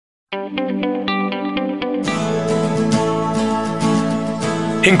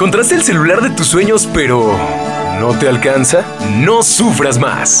¿Encontraste el celular de tus sueños, pero no te alcanza? No sufras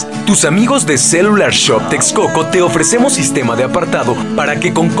más. Tus amigos de Cellular Shop Texcoco te ofrecemos sistema de apartado para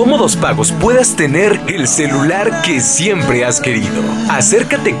que con cómodos pagos puedas tener el celular que siempre has querido.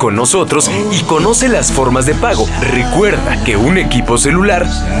 Acércate con nosotros y conoce las formas de pago. Recuerda que un equipo celular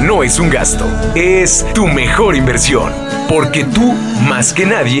no es un gasto, es tu mejor inversión. Porque tú, más que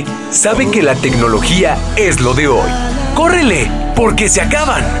nadie, sabe que la tecnología es lo de hoy. ¡Córrele! Porque se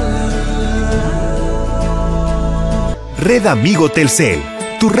acaban. Red Amigo Telcel,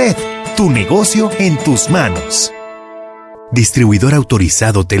 tu red, tu negocio en tus manos. Distribuidor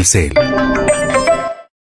autorizado Telcel.